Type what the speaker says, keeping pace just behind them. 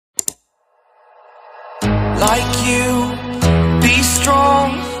like you, be strong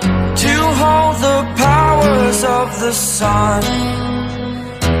to hold the powers of the sun.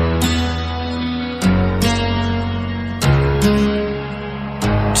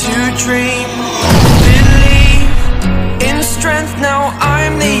 To dream, believe in strength, now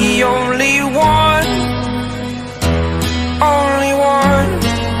I'm the only one, only one.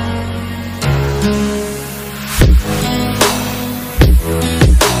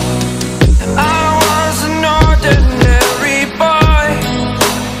 I was an ordinary boy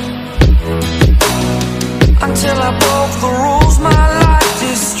until I broke the rules, my life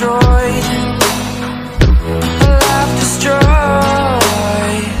destroyed, a life destroyed.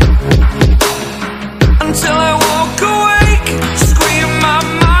 Until I walk awake, scream my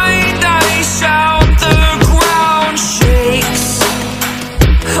mind, I shout, the ground shakes.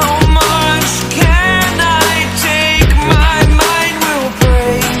 How much can I take? My mind will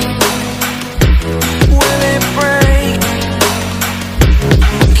break. Will it break?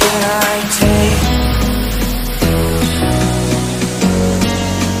 Can I take?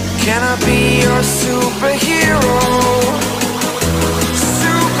 Can I be your superhero?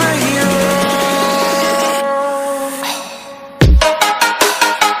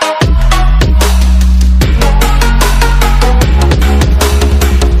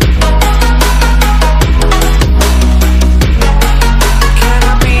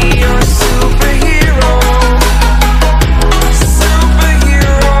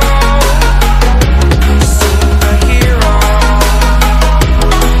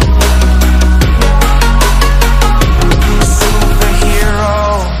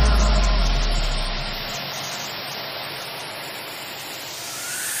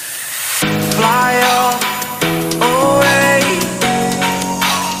 Fly away.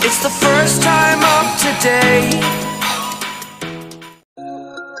 It's the first time of today.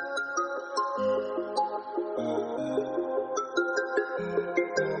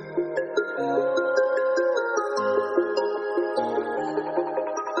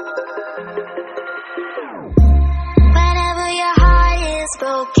 Whenever your heart is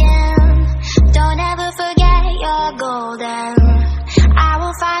broken,